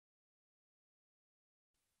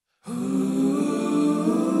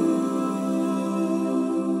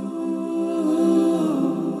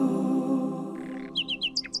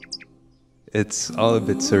It's all a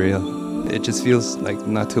bit surreal. It just feels like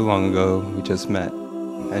not too long ago we just met.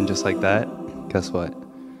 And just like that, guess what?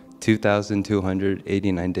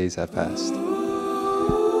 2,289 days have passed.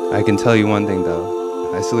 I can tell you one thing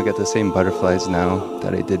though, I still get the same butterflies now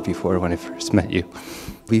that I did before when I first met you.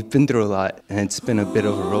 We've been through a lot and it's been a bit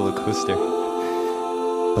of a roller coaster.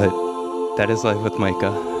 But that is life with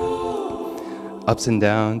Myka. Ups and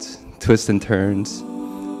downs, twists and turns,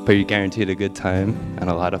 but you're guaranteed a good time and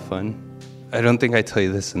a lot of fun. I don't think I tell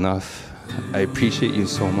you this enough. I appreciate you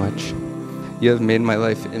so much. You have made my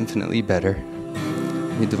life infinitely better.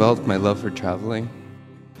 You developed my love for traveling.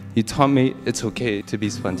 You taught me it's okay to be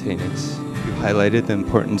spontaneous. You highlighted the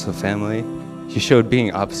importance of family. You showed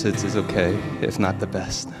being opposites is okay, if not the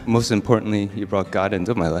best. Most importantly, you brought God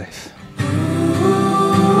into my life.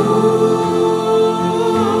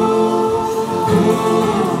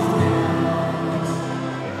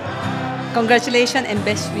 Congratulations and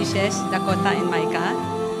best wishes, Dakota and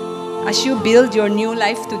Myka. As you build your new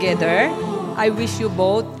life together, I wish you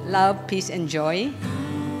both love, peace, and joy.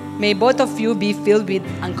 May both of you be filled with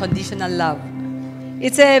unconditional love.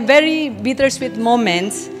 It's a very bittersweet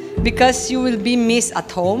moment because you will be missed at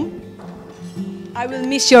home. I will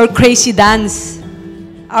miss your crazy dance,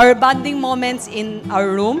 our bonding moments in our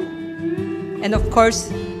room, and of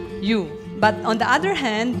course, you. But on the other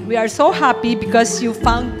hand, we are so happy because you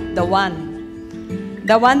found the one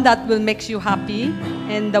that will make you happy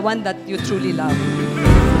and the one that you truly love.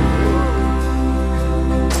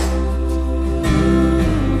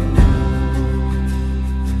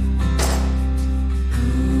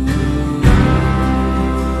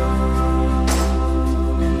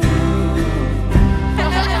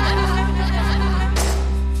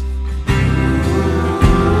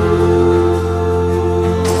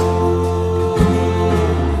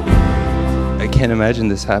 I can't imagine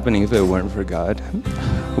this happening if it weren't for God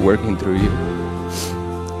working through you.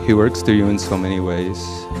 He works through you in so many ways.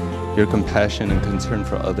 Your compassion and concern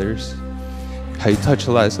for others, how you touch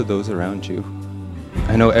the lives of those around you.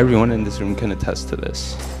 I know everyone in this room can attest to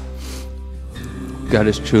this. God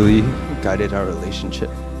has truly guided our relationship.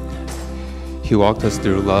 He walked us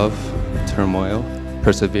through love, turmoil,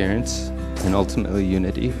 perseverance, and ultimately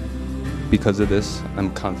unity. Because of this,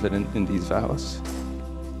 I'm confident in these vows.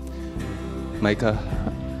 Myka,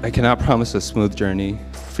 I cannot promise a smooth journey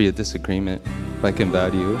free of disagreement, but I can vow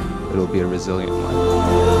to you it'll be a resilient one.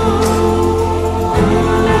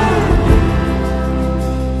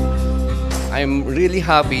 I'm really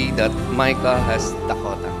happy that Myka has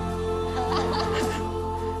Dakota.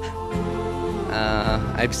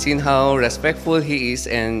 I've seen how respectful he is,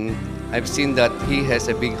 and I've seen that he has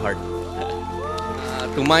a big heart.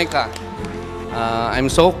 To Myka, I'm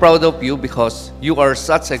so proud of you because you are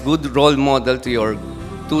such a good role model to your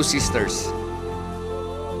two sisters.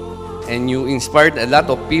 And you inspired a lot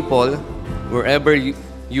of people wherever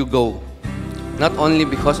you go. Not only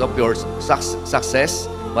because of your success,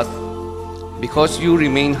 but because you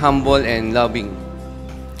remain humble and loving.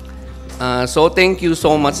 So thank you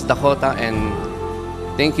so much, Dakota, and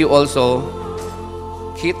thank you also,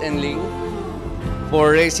 Kit and Ling,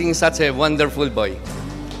 for raising such a wonderful boy.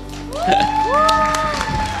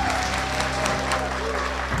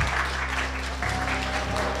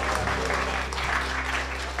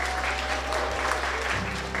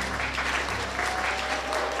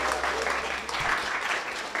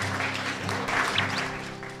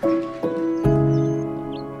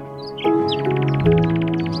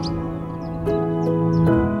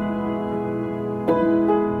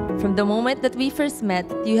 From the moment that we first met,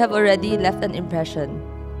 you have already left an impression.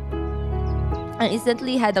 I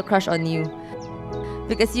instantly had a crush on you.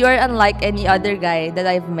 Because you are unlike any other guy that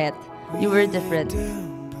I've met. You were different.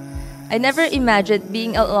 I never imagined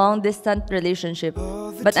being a long-distance relationship,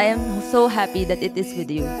 but I am so happy that it is with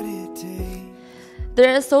you.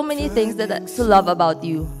 There are so many things to love about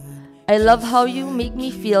you. I love how you make me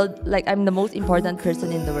feel like I'm the most important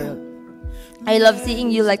person in the world. I love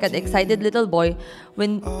seeing you like an excited little boy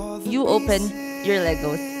when you open your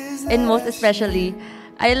Legos. And most especially,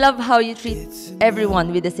 I love how you treat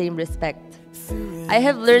everyone with the same respect. I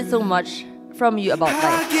have learned so much from you about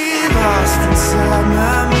life.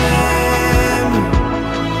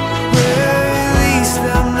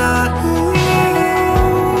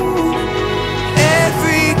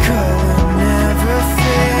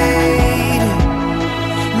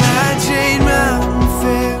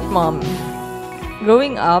 Mom,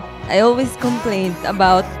 growing up, I always complained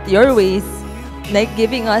about your ways, like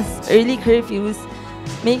giving us early curfews,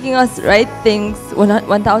 making us write things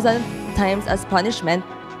 1,000 times as punishment,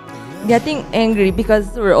 getting angry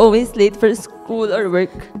because we're always late for school or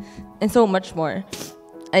work, and so much more.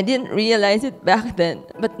 I didn't realize it back then,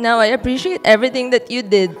 but now I appreciate everything that you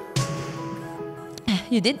did.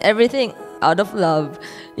 You did everything out of love.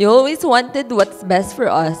 You always wanted what's best for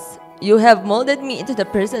us. You have molded me into the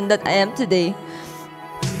person that I am today.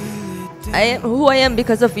 I am who I am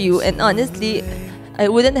because of you, and honestly, I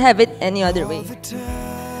wouldn't have it any other way.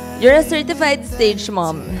 You're a certified stage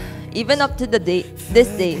mom, even up to this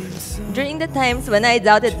day. During the times when I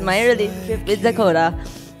doubted my relationship with Dakota,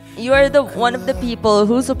 you are one of the people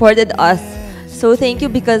who supported us. So thank you,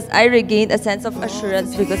 because I regained a sense of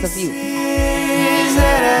assurance because of you.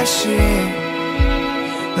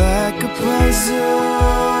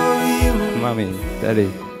 Mommy, Daddy,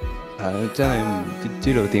 真係唔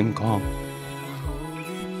知道點講，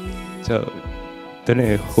就對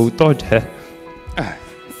你好多謝。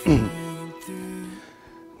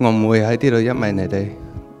我唔會喺呢度因為你哋。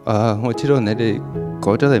我知道你哋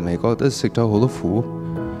過咗嚟美國都食咗好多苦，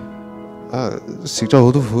食咗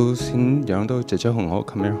好多苦先養到姐姐同我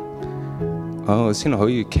咁樣，我先可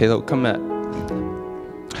以企到今日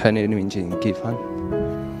喺你哋面前結婚。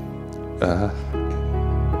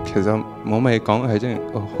其實冇咩講，係真係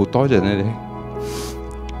好多謝你哋。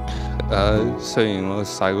雖然我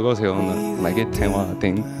細個嗰時我唔係幾聽話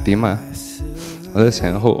點啊，我都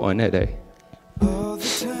成日好愛你哋。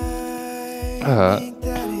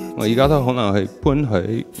我而家都可能係搬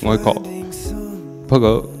去外國，不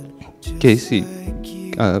過幾時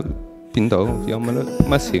邊度有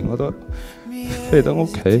乜事我都飛到屋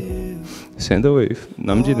企，成日都會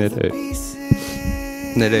諗住你哋。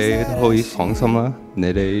你哋可以放心啦，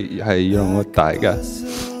你哋係讓我大㗎，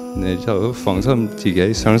你就放心自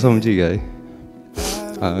己，相信自己，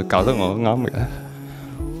教得我啱嘅。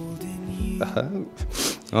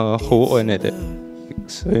我好愛你哋，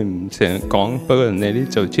雖然唔成日講，不過你哋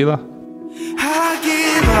就知啦。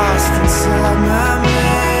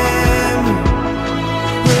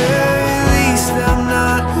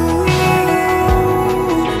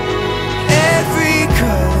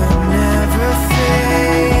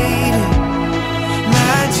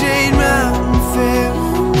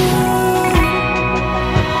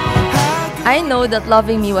I know that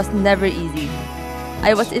loving me was never easy.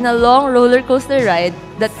 I was in a long roller coaster ride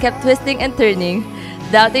that kept twisting and turning,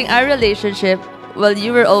 doubting our relationship while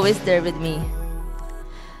you were always there with me.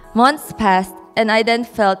 Months passed, and I then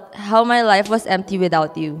felt how my life was empty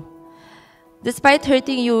without you. Despite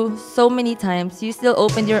hurting you so many times, you still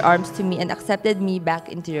opened your arms to me and accepted me back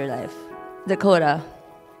into your life. Dakota,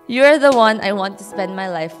 you are the one I want to spend my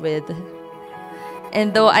life with.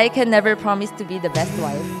 And though I can never promise to be the best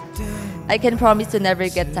wife, I can promise to never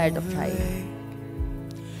get tired of trying.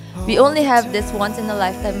 We only have this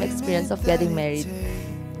once-in-a-lifetime experience of getting married.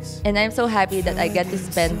 And I'm so happy that I get to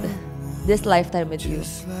spend this lifetime with you.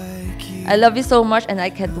 I love you so much, and I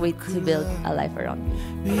can't wait to build a life around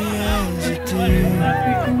you.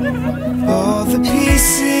 All the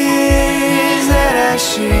pieces that I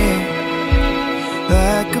share,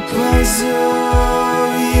 like a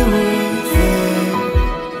puzzle, you were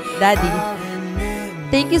there. Daddy,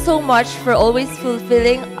 thank you so much for always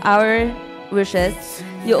fulfilling our wishes.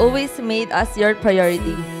 You always made us your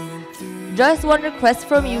priority. Just one request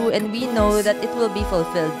from you and we know that it will be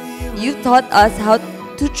fulfilled. You taught us how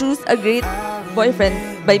to choose a great boyfriend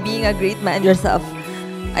by being a great man yourself.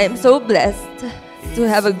 I am so blessed to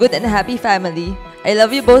have a good and happy family. I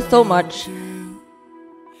love you both so much.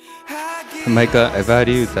 Myka, I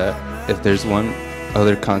value that if there's one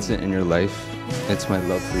other constant in your life, it's my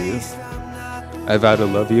love for you. I vow to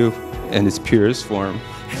love you in its purest form,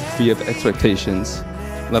 free of expectations,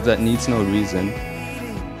 love that needs no reason,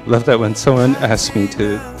 love that when someone asks me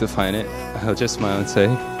to define it, I'll just smile and say,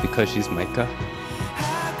 because she's Myka.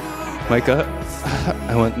 Myka,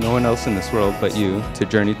 I want no one else in this world but you to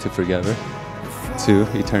journey to forever, to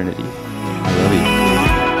eternity. I love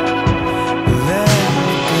you.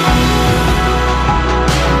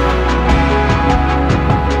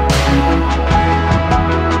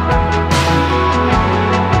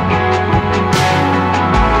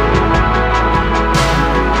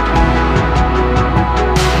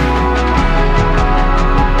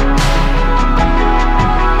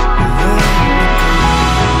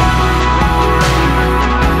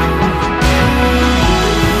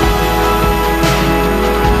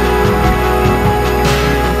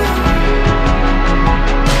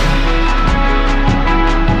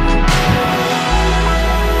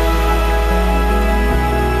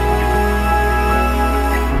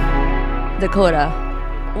 Dakota,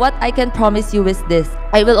 what I can promise you is this.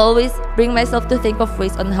 I will always bring myself to think of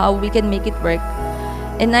ways on how we can make it work.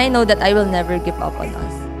 And I know that I will never give up on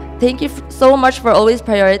us. Thank you so much for always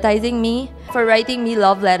prioritizing me, for writing me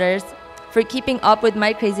love letters, for keeping up with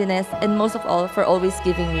my craziness, and most of all, for always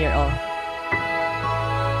giving me your all.